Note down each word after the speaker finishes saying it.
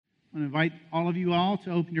I want to invite all of you all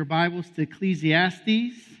to open your Bibles to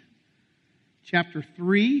Ecclesiastes chapter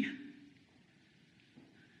 3.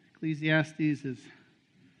 Ecclesiastes is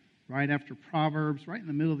right after Proverbs, right in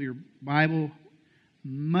the middle of your Bible.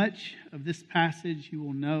 Much of this passage you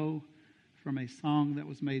will know from a song that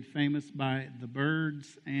was made famous by the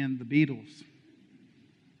Byrds and the Beatles.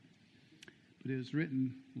 But it was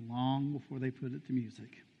written long before they put it to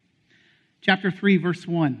music. Chapter 3, verse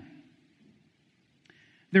 1.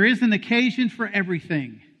 There is an occasion for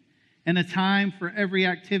everything, and a time for every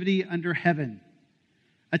activity under heaven.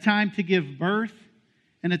 A time to give birth,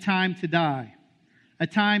 and a time to die. A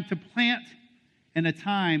time to plant, and a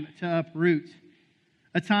time to uproot.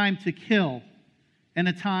 A time to kill, and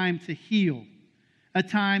a time to heal. A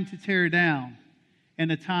time to tear down,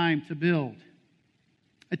 and a time to build.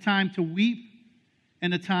 A time to weep,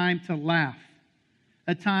 and a time to laugh.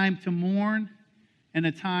 A time to mourn, and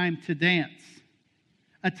a time to dance.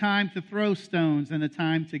 A time to throw stones, and a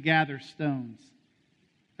time to gather stones.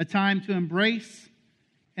 A time to embrace,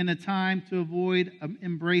 and a time to avoid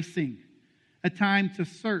embracing. A time to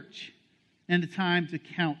search, and a time to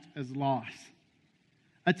count as loss.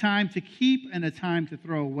 A time to keep, and a time to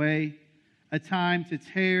throw away. A time to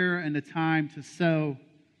tear, and a time to sow.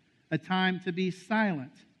 A time to be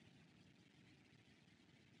silent,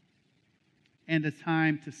 and a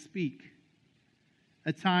time to speak.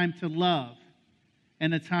 A time to love,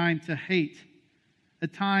 and a time to hate. A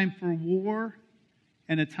time for war,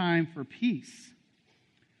 and a time for peace.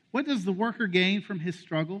 What does the worker gain from his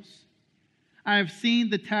struggles? I have seen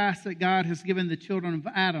the task that God has given the children of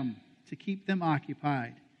Adam to keep them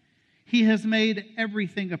occupied. He has made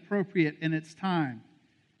everything appropriate in its time.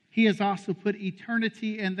 He has also put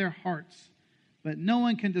eternity in their hearts. But no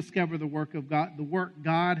one can discover the work of God, the work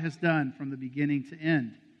God has done from the beginning to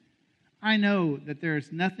end. I know that there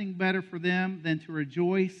is nothing better for them than to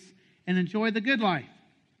rejoice and enjoy the good life.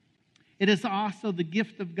 It is also the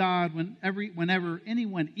gift of God whenever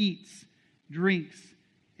anyone eats, drinks,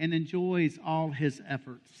 and enjoys all his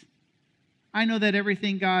efforts. I know that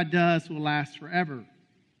everything God does will last forever.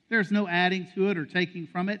 There's no adding to it or taking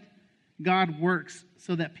from it. God works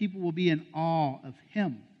so that people will be in awe of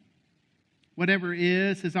Him. Whatever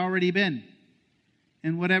is has already been,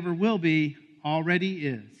 and whatever will be already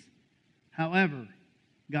is. However,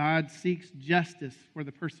 God seeks justice for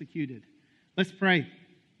the persecuted. Let's pray.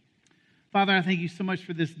 Father, I thank you so much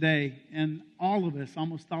for this day. And all of us,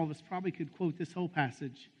 almost all of us, probably could quote this whole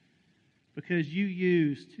passage because you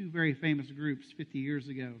used two very famous groups 50 years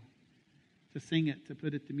ago to sing it, to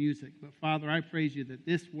put it to music. But Father, I praise you that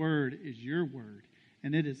this word is your word,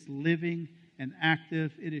 and it is living and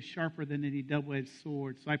active. It is sharper than any double-edged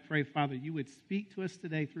sword. So I pray, Father, you would speak to us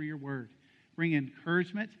today through your word. Bring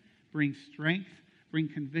encouragement, bring strength, bring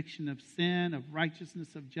conviction of sin, of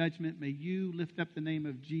righteousness, of judgment. May you lift up the name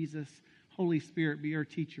of Jesus. Holy Spirit, be our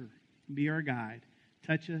teacher, be our guide.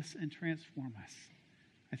 Touch us and transform us.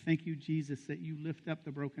 I thank you, Jesus, that you lift up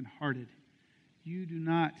the brokenhearted. You do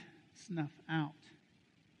not snuff out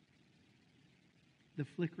the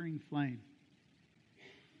flickering flame.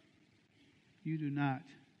 You do not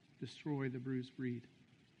destroy the bruised reed.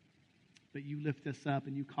 But you lift us up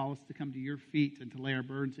and you call us to come to your feet and to lay our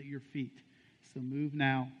burdens at your feet. So move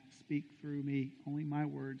now, speak through me, only my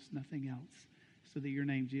words, nothing else, so that your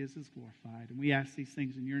name, Jesus, is glorified. And we ask these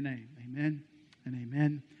things in your name. Amen and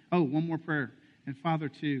amen. Oh, one more prayer. And Father,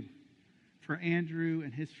 too, for Andrew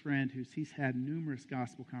and his friend, he's had numerous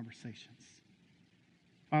gospel conversations.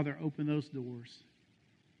 Father, open those doors.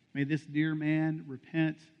 May this dear man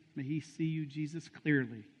repent. May he see you, Jesus,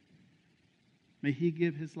 clearly. May he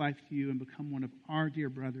give his life to you and become one of our dear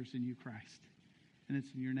brothers in you, Christ. And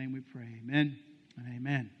it's in your name we pray. Amen and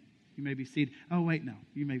amen. You may be seated. Oh, wait, no.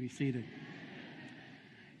 You may be seated.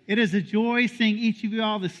 It is a joy seeing each of you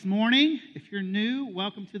all this morning. If you're new,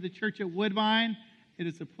 welcome to the church at Woodbine. It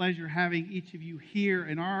is a pleasure having each of you here.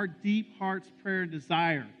 And our deep heart's prayer and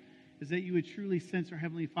desire is that you would truly sense our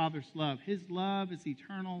Heavenly Father's love. His love is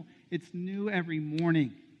eternal. It's new every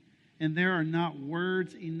morning. And there are not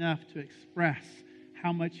words enough to express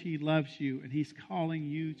how much He loves you. And He's calling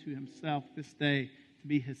you to Himself this day to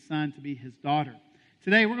be His son, to be His daughter.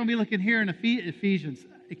 Today we're going to be looking here in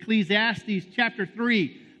Ecclesiastes chapter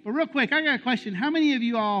 3. But real quick, I got a question. How many of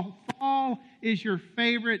you all, fall is your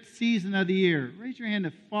favorite season of the year? Raise your hand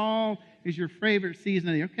if fall is your favorite season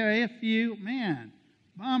of the year. Okay, a few. Man,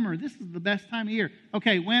 bummer. This is the best time of year.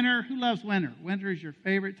 Okay, winter. Who loves winter? Winter is your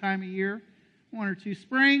favorite time of year. One or two.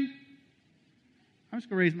 Spring. I'm just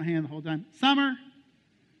going to raise my hand the whole time. Summer.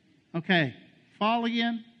 Okay. Fall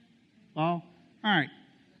again. Fall. All right.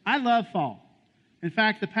 I love fall. In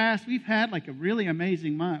fact, we've had like a really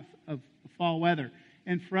amazing month fall weather.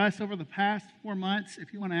 And for us, over the past 4 months,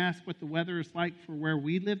 if you want to ask what the weather is like for where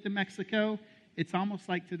we lived in Mexico, it's almost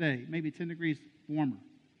like today, maybe 10 degrees warmer.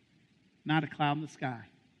 Not a cloud in the sky.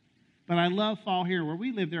 But I love fall here. Where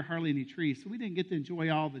we live, there are hardly any trees, so we didn't get to enjoy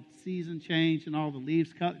all the season change and all the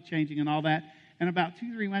leaves changing and all that. And about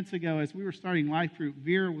 2-3 months ago, as we were starting life group,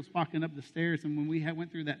 Vera was walking up the stairs, and when we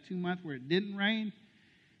went through that 2 month where it didn't rain,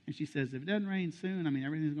 and she says, if it doesn't rain soon,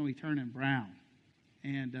 everything's going to be turning brown.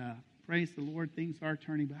 And praise the Lord, things are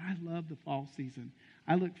turning, but I love the fall season.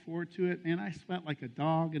 I look forward to it. Man, I sweat like a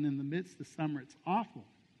dog, and in the midst of summer, it's awful.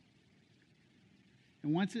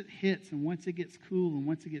 And once it hits, and once it gets cool, and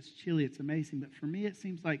once it gets chilly, it's amazing. But for me, it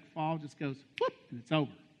seems like fall just goes, whoop, and it's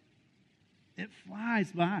over. It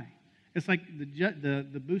flies by. It's like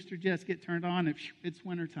the booster jets get turned on, and it's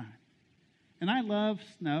wintertime. And I love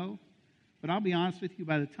snow, but I'll be honest with you,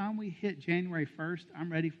 by the time we hit January 1st,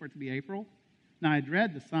 I'm ready for it to be April. Now, I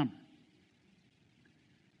dread the summer.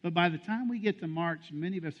 But by the time we get to March,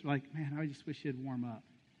 many of us are like, man, I just wish it'd warm up.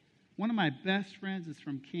 One of my best friends is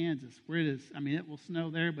from Kansas, where it is, it will snow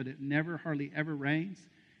there, but it never, hardly ever rains.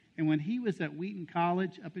 And when he was at Wheaton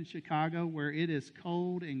College up in Chicago, where it is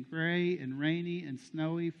cold and gray and rainy and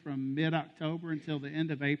snowy from mid-October until the end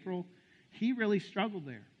of April, he really struggled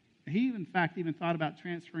there. He, in fact, even thought about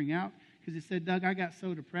transferring out because he said, Doug, I got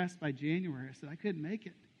so depressed by January. I said, I couldn't make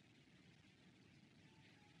it.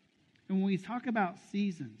 And when we talk about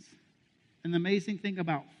seasons, and the amazing thing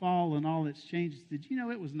about fall and all its changes, did you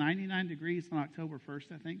know it was 99 degrees on October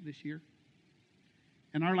 1st, I think, this year?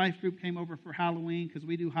 And our life group came over for Halloween because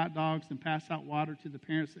we do hot dogs and pass out water to the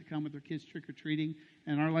parents that come with their kids trick-or-treating.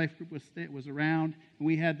 And our life group was around, and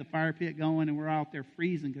we had the fire pit going, and we're out there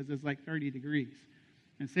freezing because it's like 30 degrees.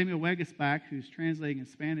 And Samuel Wegesbach, who's translating in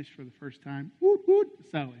Spanish for the first time, woot, woot.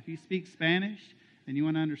 So if you speak Spanish and you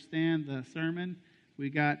want to understand the sermon, we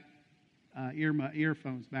got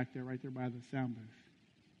earphones back there, right there by the sound booth.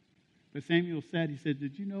 But Samuel said, he said,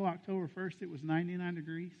 did you know October 1st it was 99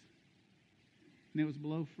 degrees? And it was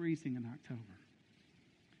below freezing in October.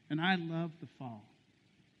 And I love the fall.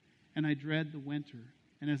 And I dread the winter.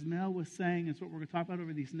 And as Mel was saying, is what we're going to talk about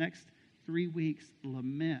over these next 3 weeks,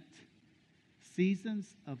 lament.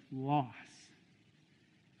 Seasons of loss.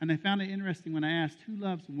 And I found it interesting when I asked, who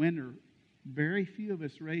loves winter? Very few of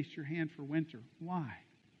us raised your hand for winter. Why?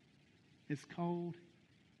 It's cold.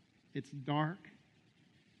 It's dark.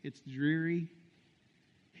 It's dreary.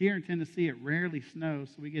 Here in Tennessee, it rarely snows,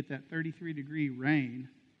 so we get that 33-degree rain.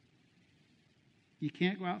 You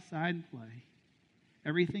can't go outside and play.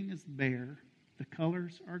 Everything is bare. The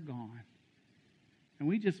colors are gone. And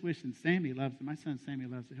we just wish, and Sammy loves it. My son Sammy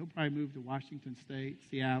loves it. He'll probably move to Washington State,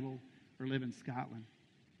 Seattle, or live in Scotland.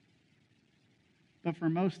 But for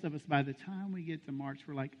most of us, by the time we get to March,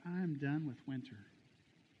 we're like, I'm done with winter.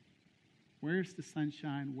 Where's the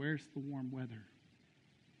sunshine? Where's the warm weather?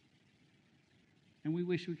 And we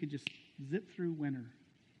wish we could just zip through winter.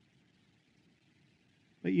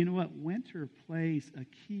 But you know what? Winter plays a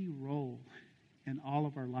key role in all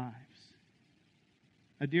of our lives.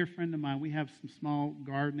 A dear friend of mine, we have some small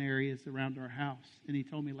garden areas around our house. And he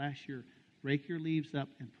told me last year, rake your leaves up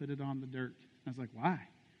and put it on the dirt. I was like, why?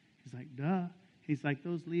 He's like, duh. He's like,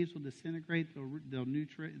 those leaves will disintegrate.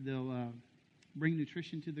 They'll bring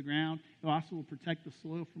nutrition to the ground. It also will protect the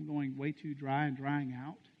soil from going way too dry and drying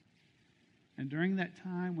out. And during that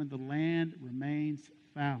time when the land remains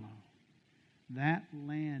fallow, that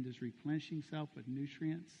land is replenishing itself with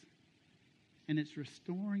nutrients, and it's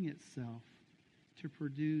restoring itself to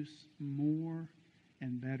produce more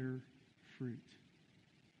and better fruit.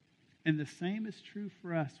 And the same is true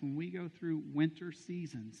for us when we go through winter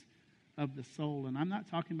seasons of the soul. And I'm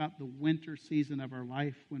not talking about the winter season of our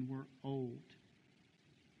life when we're old.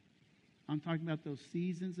 I'm talking about those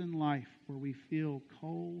seasons in life where we feel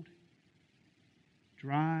cold,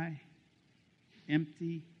 dry,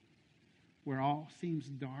 empty, where all seems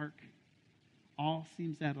dark, all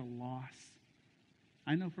seems at a loss.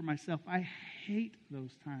 I know for myself, I hate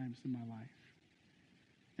those times in my life.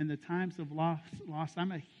 And the times of loss,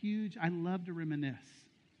 I love to reminisce.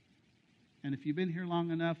 And if you've been here long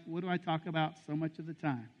enough, what do I talk about so much of the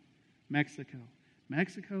time? Mexico.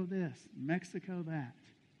 Mexico this, Mexico that.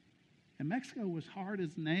 And Mexico was hard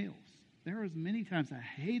as nails. There was many times I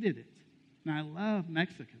hated it. And I love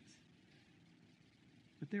Mexicans.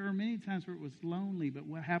 But there were many times where it was lonely. But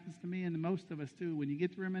what happens to me and to most of us too, when you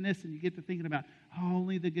get to reminiscing, you get to thinking about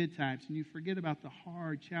only the good times. And you forget about the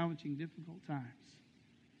hard, challenging, difficult times.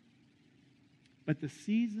 But the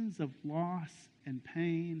seasons of loss and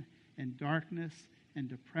pain and darkness and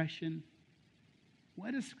depression,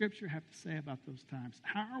 what does Scripture have to say about those times?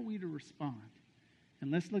 How are we to respond?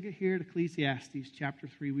 And let's look at here at Ecclesiastes chapter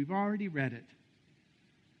 3. We've already read it.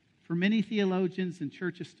 For many theologians and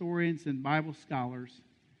church historians and Bible scholars,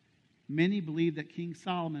 many believe that King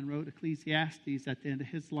Solomon wrote Ecclesiastes at the end of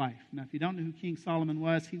his life. Now, if you don't know who King Solomon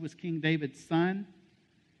was, he was King David's son.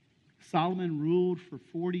 Solomon ruled for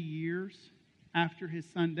 40 years after his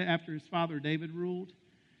father David ruled.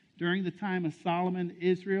 During the time of Solomon,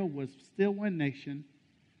 Israel was still one nation.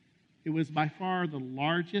 It was by far the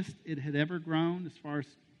largest it had ever grown as far as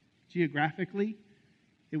geographically.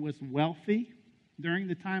 It was wealthy. During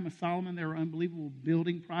the time of Solomon, there were unbelievable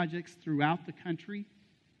building projects throughout the country.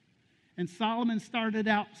 And Solomon started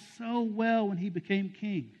out so well when he became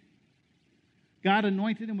king. God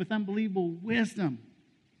anointed him with unbelievable wisdom.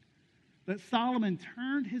 But Solomon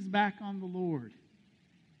turned his back on the Lord.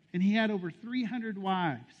 And he had over 300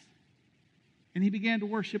 wives. And he began to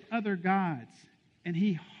worship other gods. And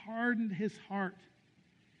he hardened his heart.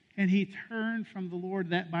 And he turned from the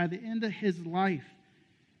Lord, that by the end of his life,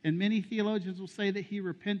 and many theologians will say that he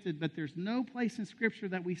repented, but there's no place in Scripture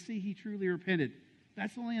that we see he truly repented.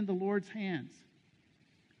 That's only in the Lord's hands.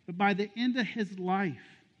 But by the end of his life,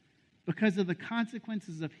 because of the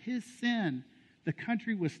consequences of his sin, the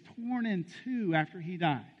country was torn in two after he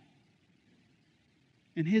died.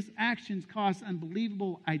 And his actions caused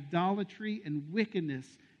unbelievable idolatry and wickedness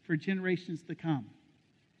for generations to come.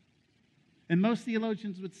 And most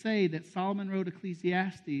theologians would say that Solomon wrote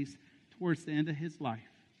Ecclesiastes towards the end of his life.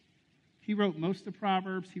 He wrote most of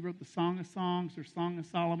Proverbs. He wrote the Song of Songs or Song of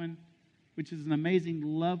Solomon, which is an amazing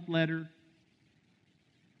love letter.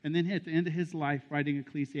 And then at the end of his life, writing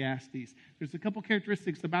Ecclesiastes. There's a couple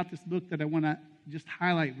characteristics about this book that I want to just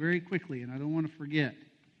highlight very quickly, and I don't want to forget.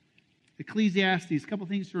 Ecclesiastes, a couple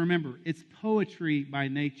things to remember. It's poetry by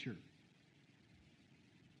nature.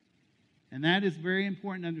 And that is very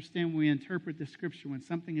important to understand when we interpret the Scripture. When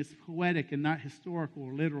something is poetic and not historical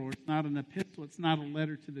or literal, it's not an epistle, it's not a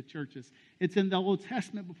letter to the churches. It's in the Old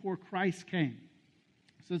Testament before Christ came.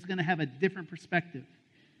 So it's going to have a different perspective.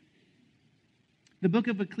 The book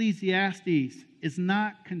of Ecclesiastes is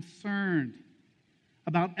not concerned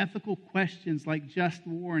about ethical questions like just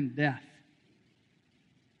war and death.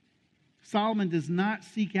 Solomon does not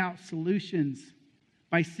seek out solutions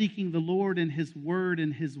by seeking the Lord and His Word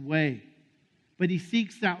and His way, but he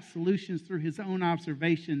seeks out solutions through his own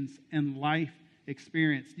observations and life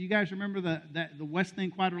experience. Do you guys remember the Wesleyan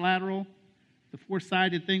quadrilateral, the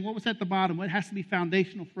four-sided thing? What was at the bottom? What has to be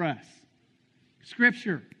foundational for us?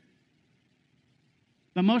 Scripture.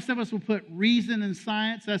 But most of us will put reason and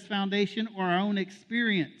science as foundation or our own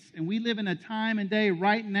experience. And we live in a time and day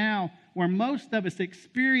right now where most of us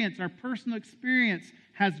experience, our personal experience,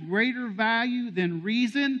 has greater value than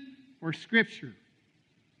reason or Scripture.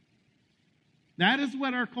 That is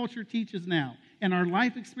what our culture teaches now. And our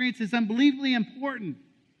life experience is unbelievably important.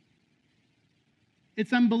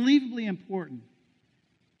 It's unbelievably important.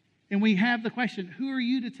 And we have the question, who are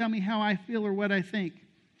you to tell me how I feel or what I think?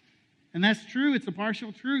 And that's true. It's a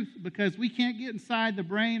partial truth because we can't get inside the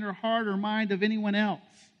brain or heart or mind of anyone else.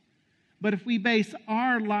 But if we base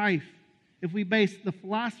our life, if we base the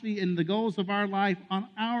philosophy and the goals of our life on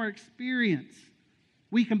our experience,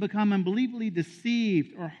 we can become unbelievably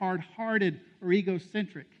deceived or hard-hearted or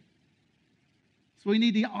egocentric. So we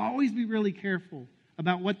need to always be really careful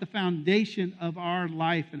about what the foundation of our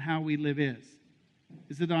life and how we live is.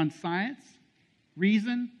 Is it on science,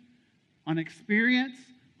 reason, on experience,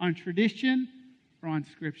 on tradition, or on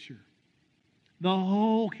Scripture? The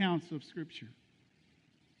whole counsel of Scripture.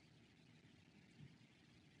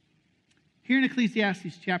 Here in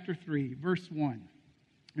Ecclesiastes chapter 3, verse 1,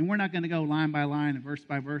 and we're not going to go line by line and verse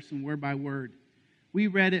by verse and word by word. We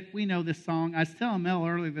read it. We know this song. I was telling Mel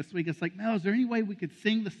earlier this week, it's like, Mel, is there any way we could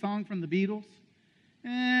sing the song from the Beatles?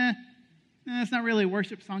 It's not really a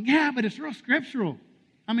worship song. Yeah, but it's real scriptural.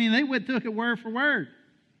 I mean, they took it word for word.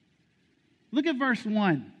 Look at verse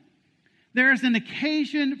 1. There is an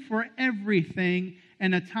occasion for everything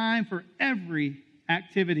and a time for every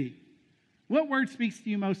activity. What word speaks to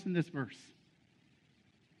you most in this verse?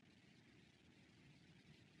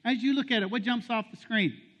 As you look at it, what jumps off the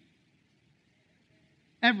screen?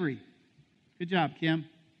 Every. Good job, Kim.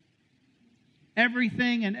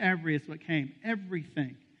 Everything and every is what came.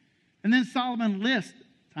 Everything. And then Solomon lists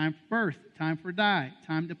time for birth, time for die,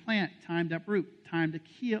 time to plant, time to uproot, time to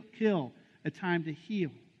kill, a time to heal.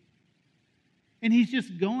 And he's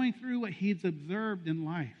just going through what he's observed in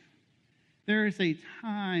life. There is a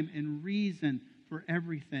time and reason for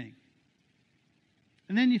everything.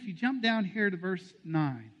 And then if you jump down here to verse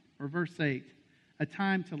 9 or verse 8, a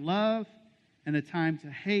time to love and a time to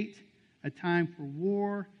hate, a time for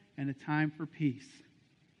war and a time for peace.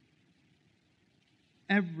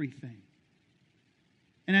 everything.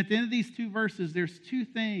 And at the end of these two verses, there's two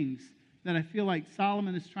things that I feel like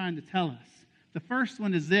Solomon is trying to tell us. The first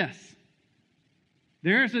one is this: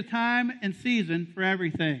 there's a time and season for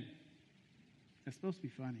everything. That's supposed to be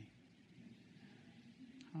funny.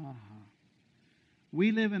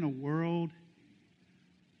 We live in a world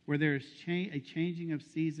where there is a changing of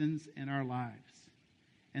seasons in our lives.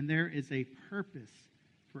 And there is a purpose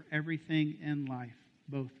for everything in life,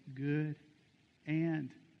 both good and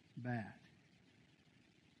bad.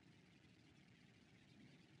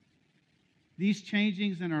 These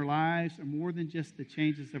changings in our lives are more than just the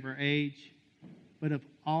changes of our age, but of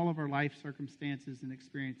all of our life circumstances and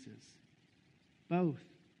experiences, both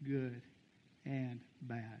good and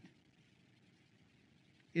bad.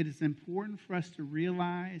 It is important for us to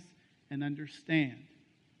realize and understand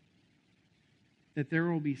that there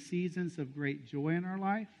will be seasons of great joy in our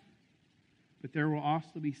life, but there will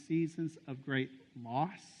also be seasons of great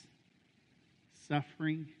loss,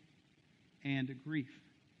 suffering, and grief.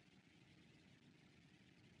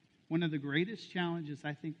 One of the greatest challenges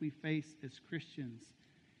I think we face as Christians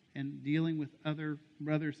and dealing with other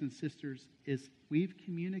brothers and sisters is we've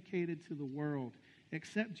communicated to the world,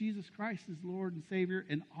 accept Jesus Christ as Lord and Savior,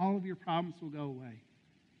 and all of your problems will go away.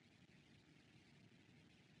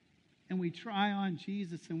 And we try on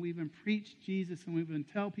Jesus, and we've been preached Jesus, and we've been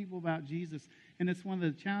tell people about Jesus. And it's one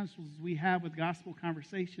of the challenges we have with gospel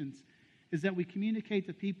conversations is that we communicate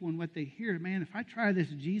to people and what they hear. Man, if I try this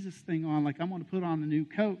Jesus thing on, like I'm going to put on a new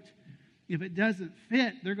coat, if it doesn't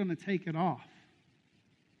fit, they're going to take it off.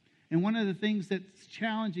 And one of the things that's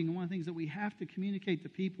challenging, and one of the things that we have to communicate to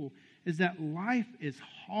people is that life is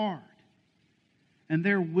hard. And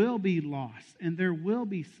there will be loss, and there will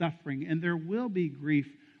be suffering, and there will be grief,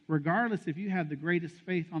 regardless if you have the greatest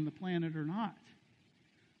faith on the planet or not.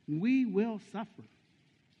 We will suffer,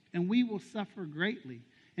 and we will suffer greatly.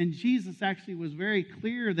 And Jesus actually was very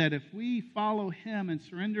clear that if we follow Him and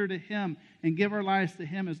surrender to Him and give our lives to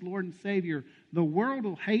Him as Lord and Savior, the world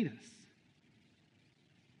will hate us.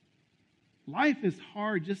 Life is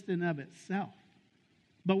hard just in of itself.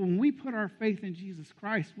 But when we put our faith in Jesus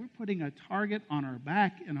Christ, we're putting a target on our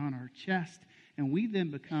back and on our chest, and we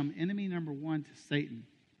then become enemy number one to Satan.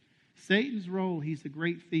 Satan's role, he's a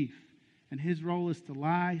great thief, and his role is to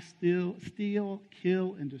lie, steal,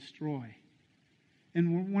 kill, and destroy.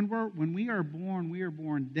 And when we are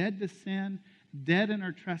born dead to sin, dead in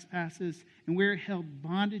our trespasses, and we're held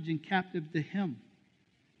bondage and captive to him.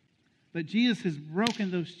 But Jesus has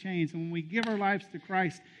broken those chains, and when we give our lives to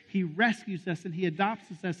Christ, He rescues us and He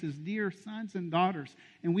adopts us as His dear sons and daughters,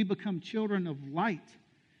 and we become children of light.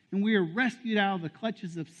 And we are rescued out of the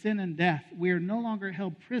clutches of sin and death. We are no longer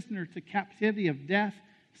held prisoner to captivity of death,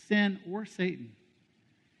 sin, or Satan.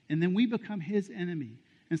 And then we become His enemy.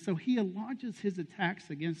 And so He launches His attacks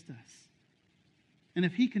against us. And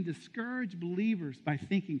if He can discourage believers by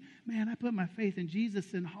thinking, man, I put my faith in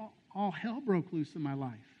Jesus and all hell broke loose in my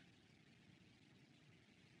life.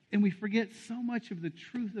 And we forget so much of the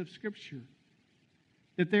truth of Scripture,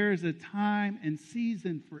 that there is a time and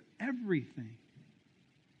season for everything.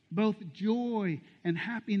 Both joy and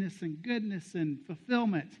happiness and goodness and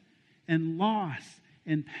fulfillment and loss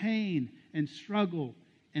and pain and struggle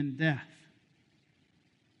and death.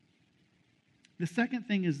 The second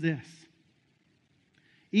thing is this.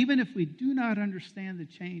 Even if we do not understand the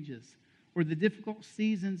changes or the difficult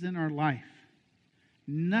seasons in our life,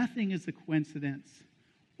 nothing is a coincidence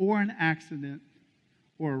or an accident,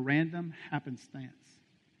 or a random happenstance.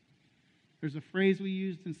 There's a phrase we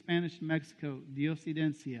used in Spanish in Mexico,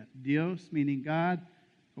 diosidencia. Dios meaning God,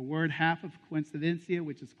 a word half of coincidencia,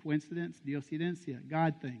 which is coincidence, diosidencia,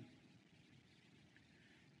 God thing.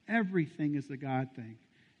 Everything is a God thing.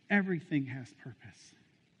 Everything has purpose.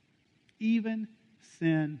 Even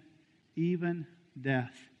sin, even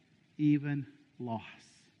death, even loss.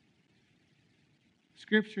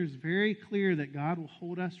 Scripture is very clear that God will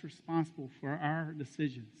hold us responsible for our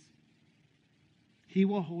decisions. He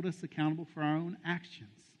will hold us accountable for our own actions.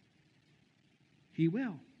 He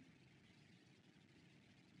will.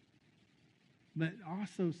 But it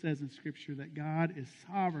also says in Scripture that God is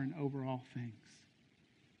sovereign over all things.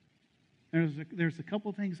 There's a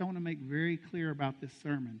couple things I want to make very clear about this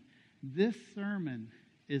sermon. This sermon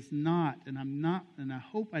is not, and I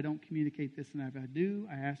hope I don't communicate this, and if I do,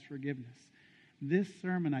 I ask forgiveness. This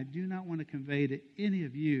sermon, I do not want to convey to any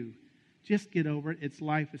of you, just get over it. It's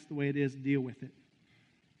life. It's the way it is. Deal with it.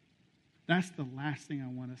 That's the last thing I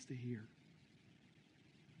want us to hear.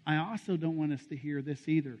 I also don't want us to hear this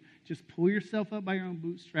either. Just pull yourself up by your own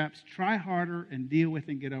bootstraps, try harder, and deal with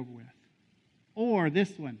it and get over with. Or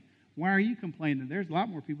this one, why are you complaining? There's a lot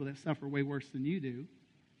more people that suffer way worse than you do.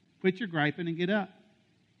 Quit your griping and get up.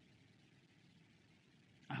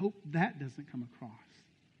 I hope that doesn't come across.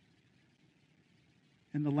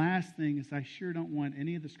 And the last thing is, I sure don't want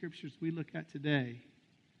any of the scriptures we look at today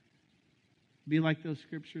be like those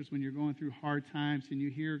scriptures when you're going through hard times and you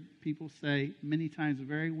hear people say, many times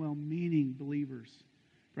very well-meaning believers,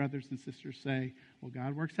 brothers and sisters say, well,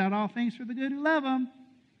 God works out all things for the good who love Him.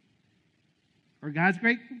 Or God's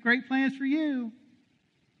great plans for you.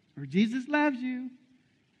 Or Jesus loves you.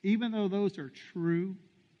 Even though those are true,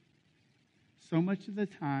 so much of the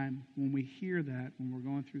time when we hear that, when we're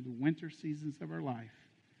going through the winter seasons of our life,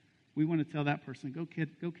 we want to tell that person, go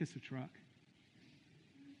kiss a truck.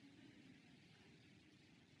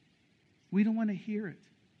 We don't want to hear it.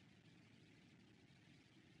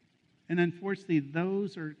 And unfortunately,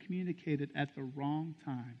 those are communicated at the wrong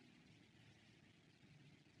time.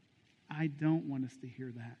 I don't want us to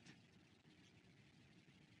hear that.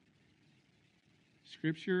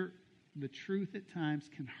 Scripture, the truth at times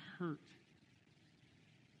can hurt.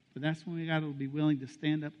 But that's when we got to be willing to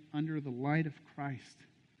stand up under the light of Christ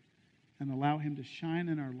and allow Him to shine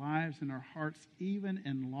in our lives and our hearts, even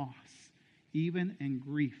in loss, even in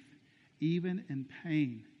grief, even in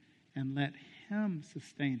pain, and let Him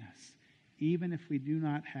sustain us, even if we do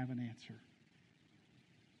not have an answer,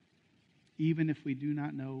 even if we do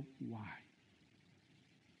not know why.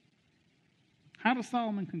 How does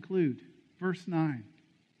Solomon conclude? Verse 9.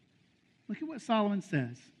 Look at what Solomon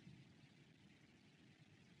says.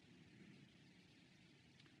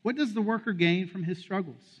 What does the worker gain from his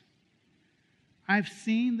struggles? I've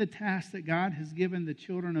seen the task that God has given the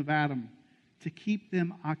children of Adam to keep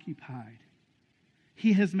them occupied.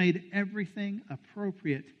 He has made everything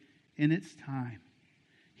appropriate in its time.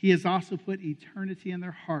 He has also put eternity in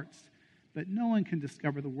their hearts, but no one can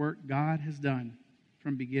discover the work God has done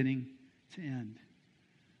from beginning to end.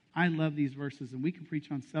 I love these verses, and we can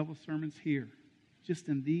preach on several sermons here, just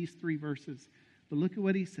in these 3 verses. But look at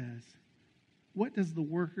what he says. What does the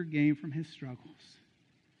worker gain from his struggles?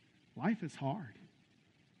 Life is hard.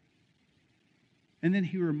 And then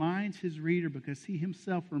he reminds his reader, because he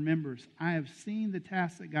himself remembers, I have seen the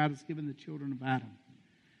task that God has given the children of Adam.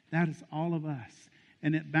 That is all of us.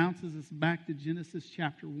 And it bounces us back to Genesis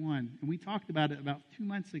chapter 1. And we talked about it about 2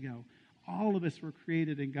 months ago. All of us were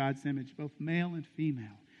created in God's image, both male and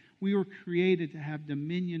female. We were created to have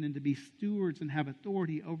dominion and to be stewards and have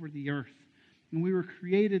authority over the earth. And we were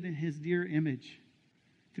created in His dear image,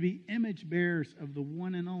 to be image bearers of the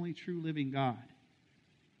one and only true living God.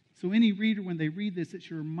 So any reader, when they read this, it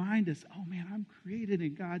should remind us, oh man, I'm created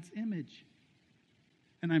in God's image.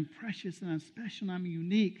 And I'm precious and I'm special and I'm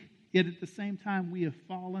unique. Yet at the same time, we have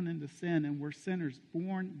fallen into sin and we're sinners,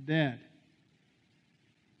 born dead.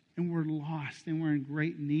 And we're lost and we're in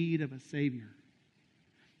great need of a Savior.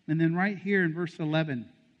 And then right here in verse 11,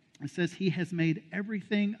 it says, He has made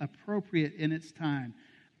everything appropriate in its time.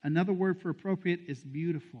 Another word for appropriate is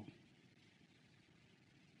beautiful.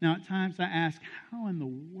 Now, at times I ask, how in the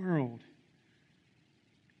world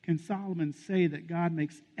can Solomon say that God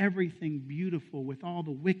makes everything beautiful with all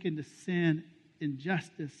the wickedness, sin,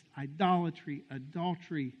 injustice, idolatry,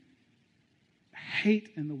 adultery, hate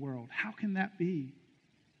in the world? How can that be?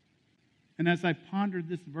 And as I pondered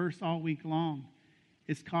this verse all week long,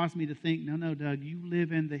 it's caused me to think, no, Doug, you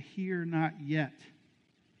live in the here, not yet.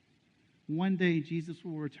 One day Jesus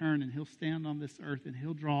will return and He'll stand on this earth and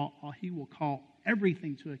He will call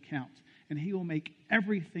everything to account and He will make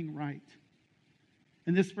everything right.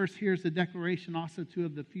 And this verse here is a declaration also too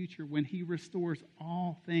of the future when He restores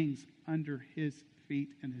all things under His feet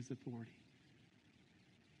and His authority.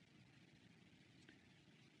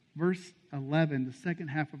 Verse 11, the second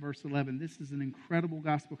half of verse 11, this is an incredible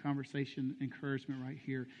gospel conversation encouragement right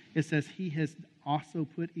here. It says, He has also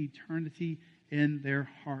put eternity in their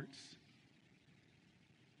hearts.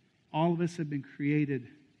 All of us have been created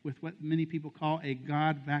with what many people call a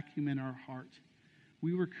God vacuum in our heart.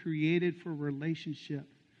 We were created for relationship,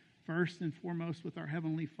 first and foremost with our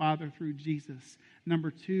Heavenly Father through Jesus.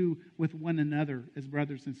 Number 2, with one another as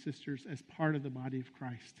brothers and sisters, as part of the body of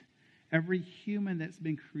Christ. Every human that's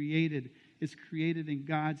been created is created in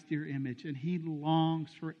God's dear image, and He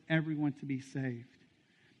longs for everyone to be saved.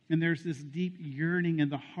 And there's this deep yearning in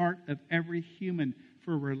the heart of every human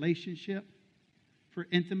for relationship, for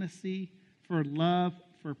intimacy, for love,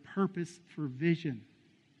 for purpose, for vision.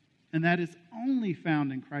 And that is only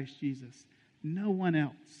found in Christ Jesus, no one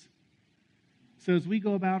else. So as we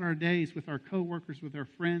go about our days with our coworkers, with our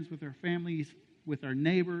friends, with our families, with our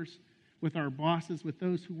neighbors, with our bosses, with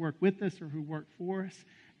those who work with us or who work for us,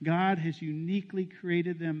 God has uniquely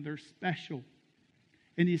created them. They're special.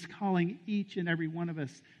 And He's calling each and every one of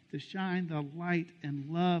us to shine the light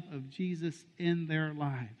and love of Jesus in their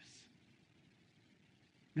lives.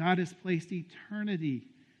 God has placed eternity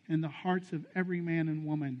in the hearts of every man and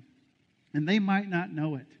woman, and they might not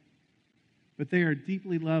know it, but they are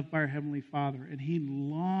deeply loved by our Heavenly Father, and He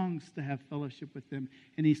longs to have fellowship with them,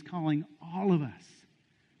 and He's calling all of us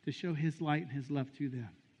to show His light and His love to them.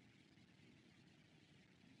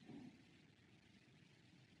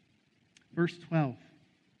 Verse 12,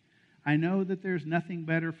 I know that there's nothing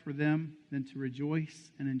better for them than to rejoice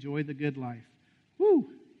and enjoy the good life. Woo!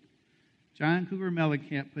 John Cougar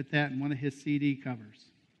Mellencamp put that in one of his CD covers.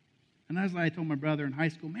 And that's why I told my brother in high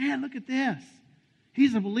school, man, look at this.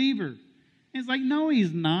 He's a believer. And it's like, no,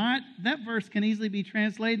 he's not. That verse can easily be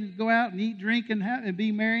translated to go out and eat, drink, and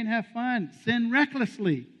be merry and have fun. Sin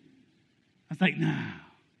recklessly. I was like, no.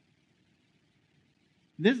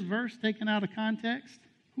 This verse taken out of context,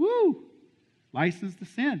 woo, license to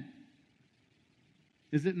sin.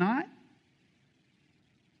 Is it not?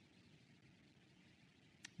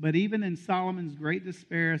 But even in Solomon's great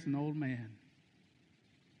despair as an old man,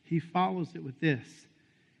 he follows it with this.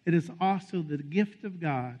 It is also the gift of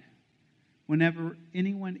God whenever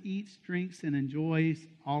anyone eats, drinks, and enjoys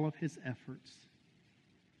all of his efforts.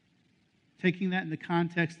 Taking that in the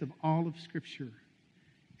context of all of Scripture,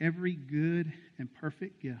 every good and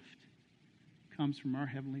perfect gift comes from our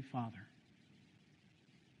Heavenly Father.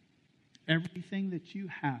 Everything that you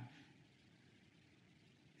have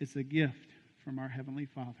is a gift from our Heavenly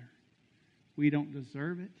Father. We don't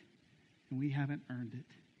deserve it, and we haven't earned it.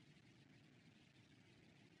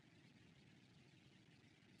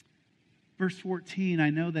 Verse 14,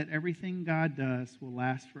 I know that everything God does will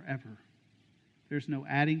last forever. There's no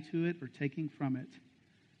adding to it or taking from it.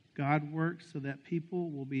 God works so that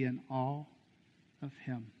people will be in awe of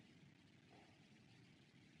Him.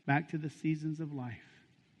 Back to the seasons of life.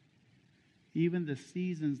 Even the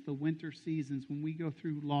seasons, the winter seasons, when we go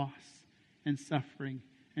through loss and suffering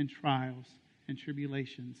and trials and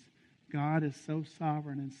tribulations, God is so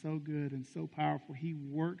sovereign and so good and so powerful. He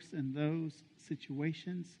works in those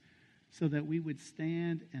situations so that we would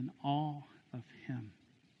stand in awe of Him.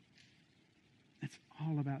 It's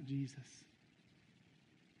all about Jesus.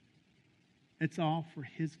 It's all for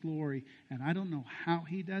His glory. And I don't know how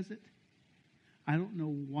He does it. I don't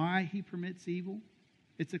know why He permits evil.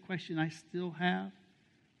 It's a question I still have.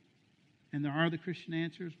 And there are the Christian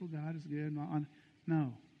answers. Well, God is good.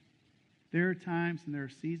 No. There are times and there are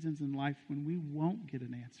seasons in life when we won't get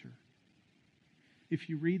an answer. If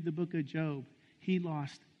you read the book of Job, he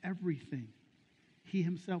lost everything. He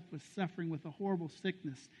himself was suffering with a horrible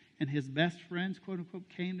sickness. And his best friends, quote unquote,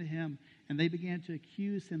 came to him and they began to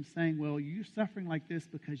accuse him, saying, well, you're suffering like this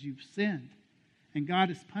because you've sinned. And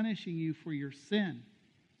God is punishing you for your sin,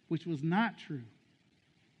 which was not true.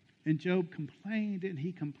 And Job complained and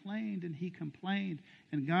he complained and he complained.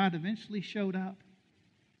 And God eventually showed up.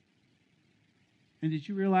 And did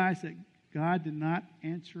you realize that God did not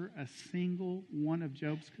answer a single one of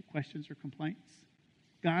Job's questions or complaints?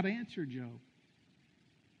 God answered Job.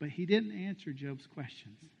 But He didn't answer Job's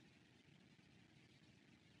questions.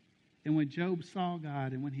 And when Job saw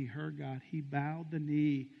God and when he heard God, he bowed the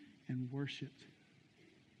knee and worshiped.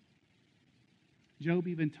 Job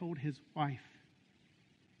even told his wife,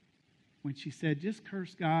 when she said, just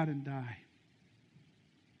curse God and die.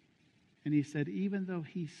 And he said, even though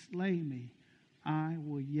He slay me, I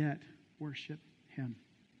will yet worship Him.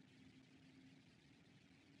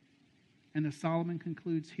 And as Solomon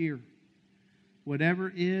concludes here,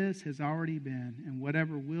 whatever is has already been, and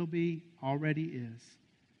whatever will be already is.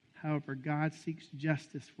 However, God seeks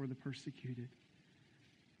justice for the persecuted.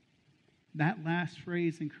 That last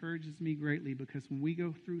phrase encourages me greatly because when we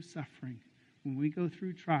go through suffering, when we go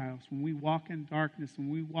through trials, when we walk in darkness, when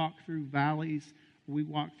we walk through valleys, we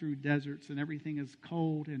walk through deserts and everything is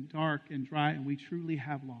cold and dark and dry and we truly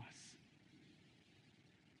have loss.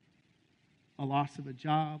 A loss of a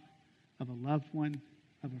job, of a loved one,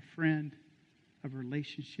 of a friend, of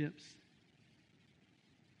relationships.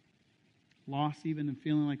 Loss even in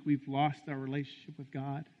feeling like we've lost our relationship with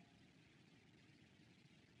God.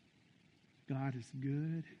 God is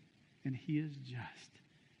good and He is just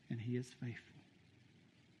and He is faithful.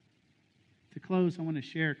 To close, I want to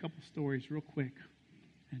share a couple stories real quick.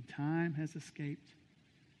 And time has escaped.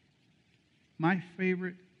 My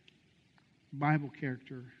favorite Bible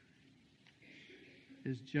character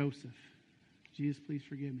is Joseph. Jesus, please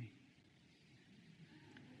forgive me.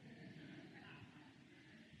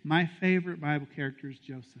 My favorite Bible character is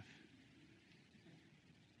Joseph.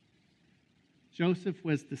 Joseph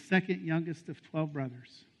was the second youngest of 12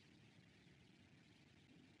 brothers.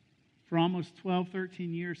 For almost 12,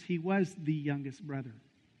 13 years, he was the youngest brother.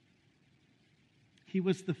 He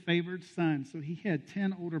was the favored son, so he had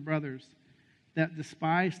 10 older brothers that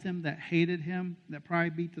despised him, that hated him, that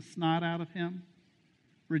probably beat the snot out of him,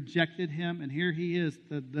 rejected him, and here he is,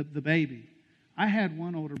 the baby. I had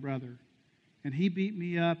one older brother, and he beat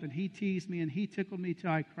me up, and he teased me, and he tickled me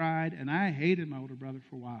till I cried, and I hated my older brother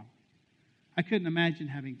for a while. I couldn't imagine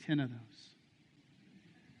having 10 of those.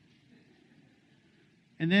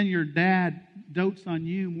 And then your dad dotes on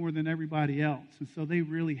you more than everybody else, and so they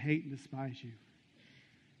really hate and despise you.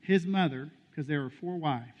 His mother, because there were 4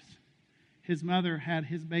 wives, his mother had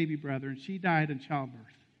his baby brother, and she died in childbirth.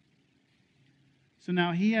 So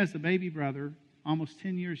now he has a baby brother, almost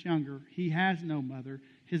 10 years younger. He has no mother.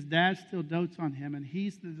 His dad still dotes on him, and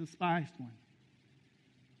he's the despised one.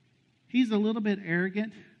 He's a little bit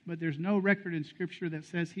arrogant, but there's no record in Scripture that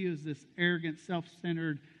says he was this arrogant,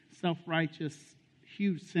 self-centered, self-righteous,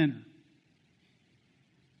 huge sinner.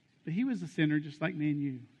 But he was a sinner just like me and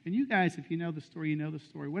you. And you guys, if you know the story, you know the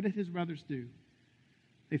story. What did his brothers do?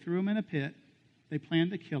 They threw him in a pit. They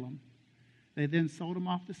planned to kill him. They then sold him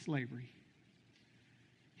off to slavery.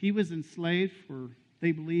 He was enslaved for,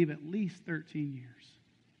 they believe, at least 13 years.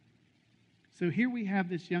 So here we have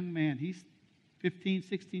this young man. He's 15,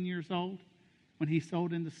 16 years old when he's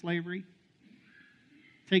sold into slavery,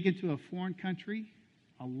 taken to a foreign country.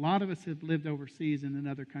 A lot of us have lived overseas and in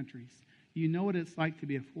other countries. You know what it's like to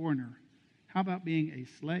be a foreigner. How about being a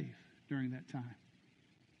slave during that time?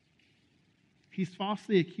 He's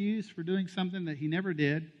falsely accused for doing something that he never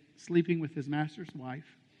did, sleeping with his master's wife.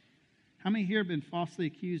 How many here have been falsely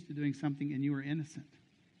accused of doing something and you were innocent?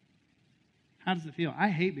 How does it feel? I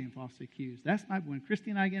hate being falsely accused. When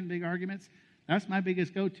Christy and I get in big arguments, that's my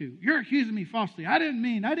biggest go-to. You're accusing me falsely. I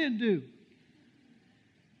didn't do.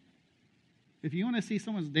 If you want to see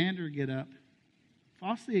someone's dander get up,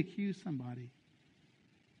 falsely accuse somebody.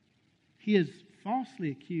 He is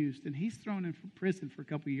falsely accused, and he's thrown in prison for a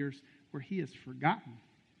couple of years where he is forgotten.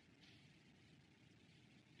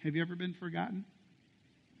 Have you ever been forgotten?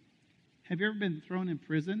 Have you ever been thrown in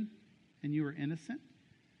prison and you were innocent?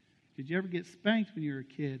 Did you ever get spanked when you were a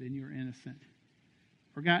kid and you were innocent?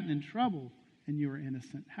 Or gotten in trouble and you were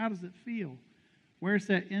innocent? How does it feel? Where's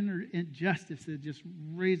that inner injustice that just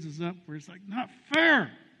raises up where it's like, not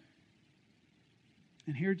fair?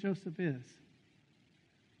 And here Joseph is,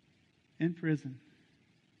 in prison,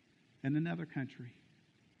 in another country.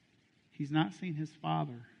 He's not seen his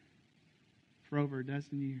father for over a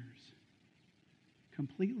dozen years.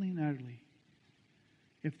 Completely and utterly.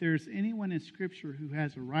 If there's anyone in Scripture who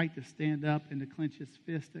has a right to stand up and to clench his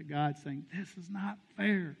fist at God saying, this is not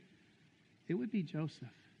fair, it would be Joseph.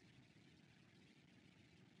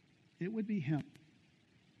 It would be him.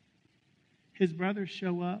 His brothers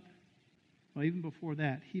show up. Well, even before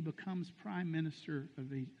that, he becomes prime minister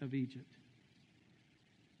of Egypt.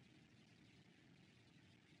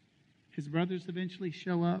 His brothers eventually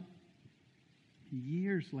show up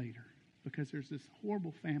years later because there's this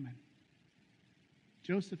horrible famine.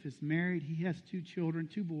 Joseph is married. He has 2 children,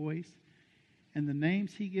 2 boys. And the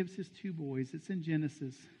names he gives his 2 boys, it's in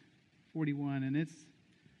Genesis 41. And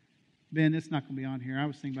it's not going to be on here. I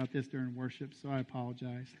was thinking about this during worship, so I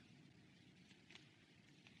apologize.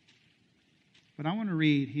 But I want to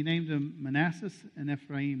read. He named them Manasseh and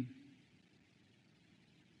Ephraim.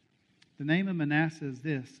 The name of Manasseh is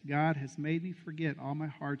this: God has made me forget all my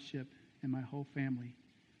hardship and my whole family.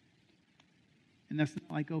 And that's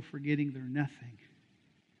not like, forgetting they're nothing.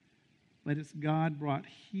 But it's God brought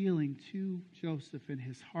healing to Joseph in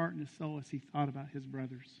his heart and his soul as he thought about his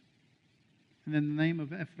brothers. And then the name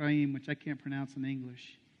of Ephraim, which I can't pronounce in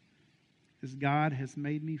English, is God has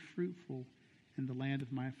made me fruitful in the land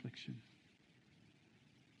of my affliction.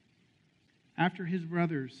 After his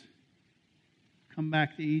brothers come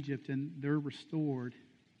back to Egypt and they're restored,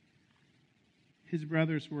 his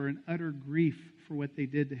brothers were in utter grief for what they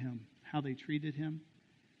did to him, how they treated him,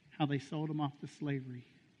 how they sold him off to slavery.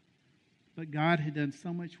 But God had done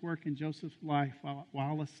so much work in Joseph's life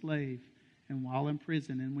while a slave and while in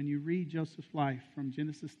prison. And when you read Joseph's life from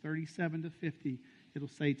Genesis 37 to 50, it'll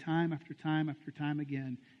say time after time after time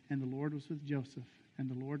again, and the Lord was with Joseph, and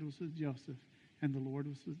the Lord was with Joseph, and the Lord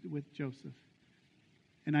was with Joseph.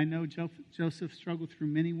 And I know Joseph struggled through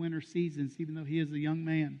many winter seasons, even though he is a young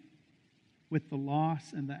man, with the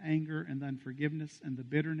loss and the anger and the unforgiveness and the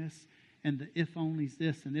bitterness and the if-onlys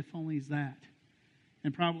this and if-onlys that.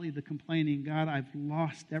 And probably the complaining, God, I've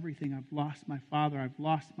lost everything. I've lost my father. I've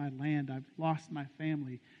lost my land. I've lost my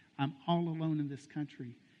family. I'm all alone in this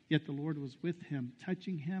country. Yet the Lord was with him,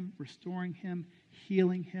 touching him, restoring him,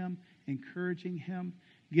 healing him, encouraging him,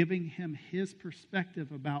 giving him his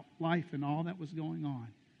perspective about life and all that was going on.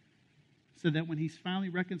 So that when he's finally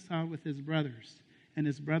reconciled with his brothers, and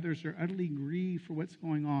his brothers are utterly grieved for what's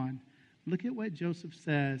going on, look at what Joseph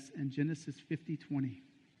says in Genesis 50:20.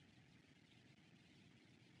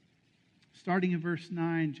 Starting in verse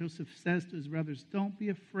 9, Joseph says to his brothers, "Don't be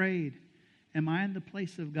afraid. Am I in the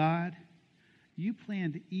place of God? You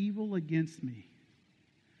planned evil against me.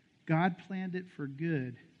 God planned it for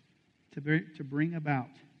good to bring about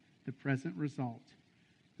the present result,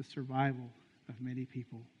 the survival of many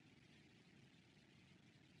people."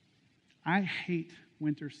 I hate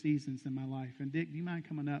winter seasons in my life. And Dick, do you mind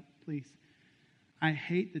coming up, please? I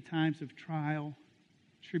hate the times of trial,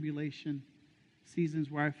 tribulation,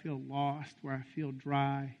 seasons where I feel lost, where I feel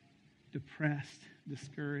dry, depressed,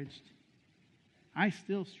 discouraged. I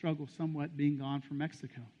still struggle somewhat being gone from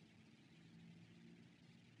Mexico.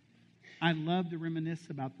 I love to reminisce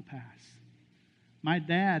about the past. My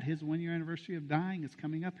dad, his 1-year anniversary of dying is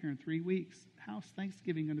coming up here in 3 weeks. How's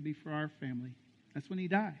Thanksgiving going to be for our family? That's when he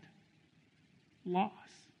died.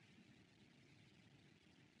 Loss.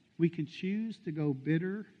 We can choose to go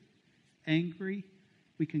bitter, angry.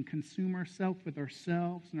 We can consume ourselves with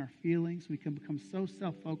ourselves and our feelings. We can become so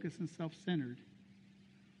self-focused and self-centered.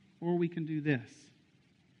 Or we can do this.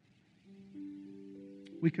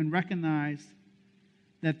 We can recognize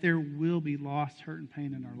that there will be loss, hurt, and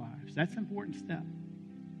pain in our lives. That's an important step.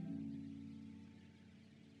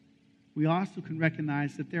 We also can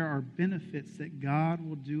recognize that there are benefits that God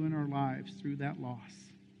will do in our lives through that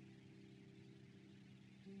loss.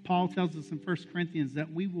 Paul tells us in 1 Corinthians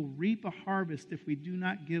that we will reap a harvest if we do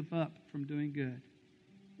not give up from doing good.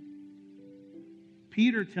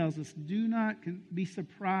 Peter tells us, do not be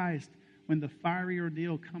surprised when the fiery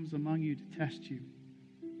ordeal comes among you to test you.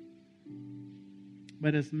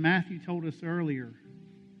 But as Matthew told us earlier,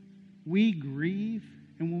 we grieve,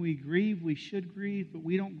 and when we grieve, we should grieve, but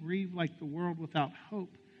we don't grieve like the world without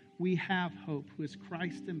hope. We have hope, who is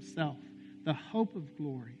Christ himself, the hope of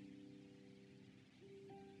glory.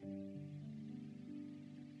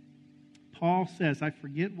 Paul says, I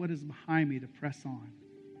forget what is behind me to press on.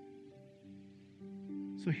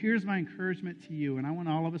 So here's my encouragement to you, and I want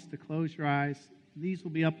all of us to close your eyes. These will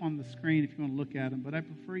be up on the screen if you want to look at them, but I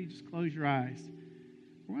prefer you just close your eyes.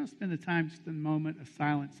 We're going to spend a time, just a moment of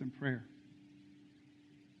silence and prayer,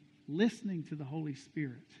 listening to the Holy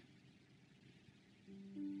Spirit.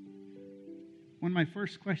 One of my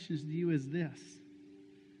first questions to you is this: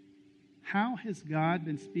 how has God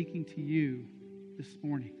been speaking to you this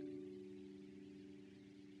morning?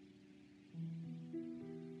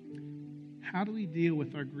 How do we deal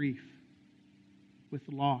with our grief, with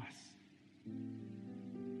loss,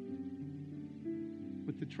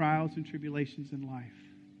 with the trials and tribulations in life?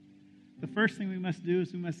 The first thing we must do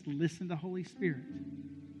is we must listen to Holy Spirit.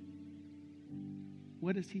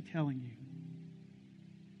 What is he telling you?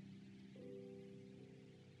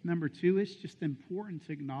 Number 2, it's just important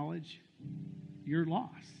to acknowledge your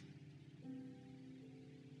loss.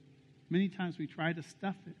 Many times we try to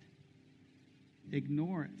stuff it,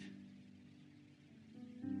 ignore it.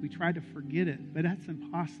 We try to forget it, but that's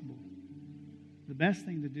impossible. The best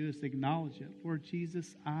thing to do is to acknowledge it. Lord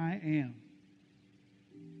Jesus, I am.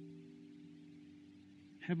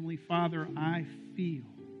 Heavenly Father, I feel.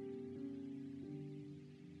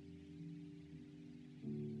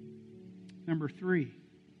 Number 3,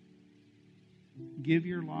 give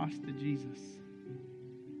your loss to Jesus.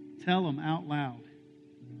 Tell him out loud,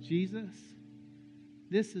 Jesus,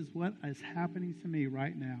 this is what is happening to me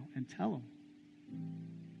right now. And tell him.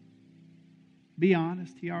 Be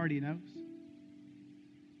honest, he already knows.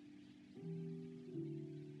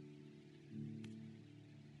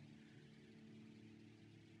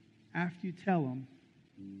 After you tell him,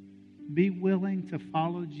 be willing to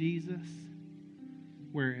follow Jesus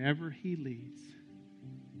wherever he leads,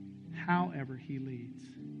 however he leads.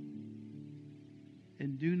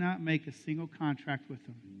 And do not make a single contract with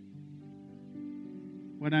him.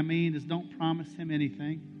 What I mean is, don't promise him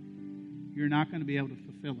anything. You're not going to be able to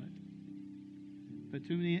fulfill it. But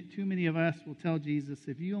too many of us will tell Jesus,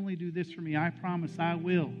 if you only do this for me, I promise I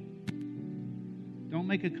will. Don't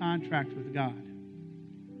make a contract with God.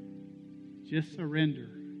 Just surrender.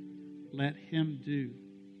 Let him do.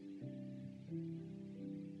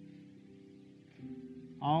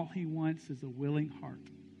 All he wants is a willing heart.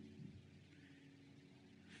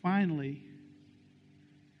 Finally,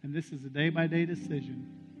 and this is a day-by-day decision,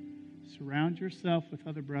 surround yourself with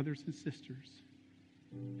other brothers and sisters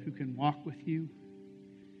who can walk with you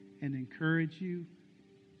and encourage you,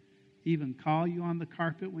 even call you on the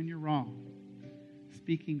carpet when you're wrong,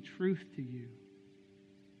 speaking truth to you.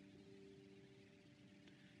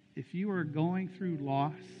 If you are going through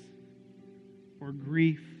loss or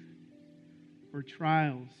grief or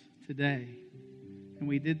trials today, And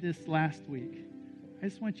we did this last week. I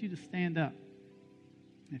just want you to stand up.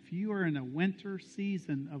 If you are in a winter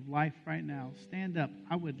season of life right now, stand up.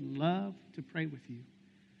 I would love to pray with you.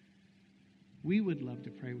 We would love to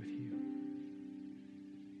pray with you.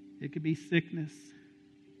 It could be sickness.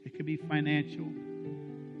 It could be financial.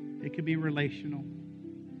 It could be relational.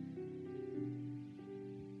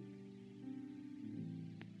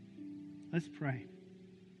 Let's pray.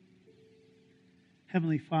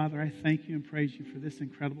 Heavenly Father, I thank you and praise you for this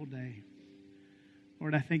incredible day.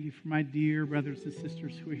 Lord, I thank you for my dear brothers and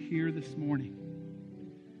sisters who are here this morning.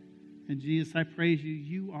 And Jesus, I praise you.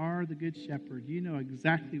 You are the good shepherd. You know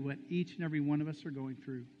exactly what each and every one of us are going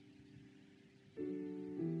through.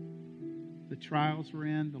 The trials we're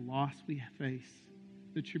in, the loss we face,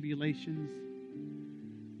 the tribulations.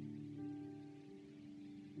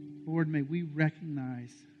 Lord, may we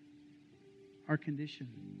recognize our condition.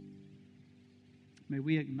 May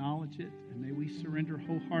we acknowledge it, and may we surrender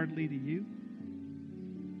wholeheartedly to you.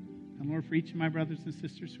 And Lord, for each of my brothers and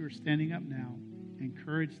sisters who are standing up now,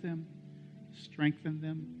 encourage them, strengthen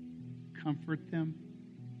them, comfort them.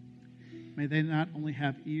 May they not only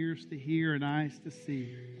have ears to hear and eyes to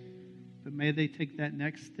see, but may they take that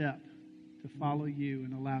next step to follow you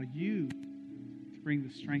and allow you to bring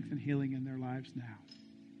the strength and healing in their lives now.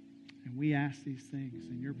 And we ask these things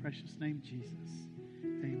in your precious name, Jesus.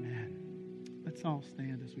 Amen. Let's all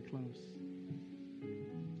stand as we close.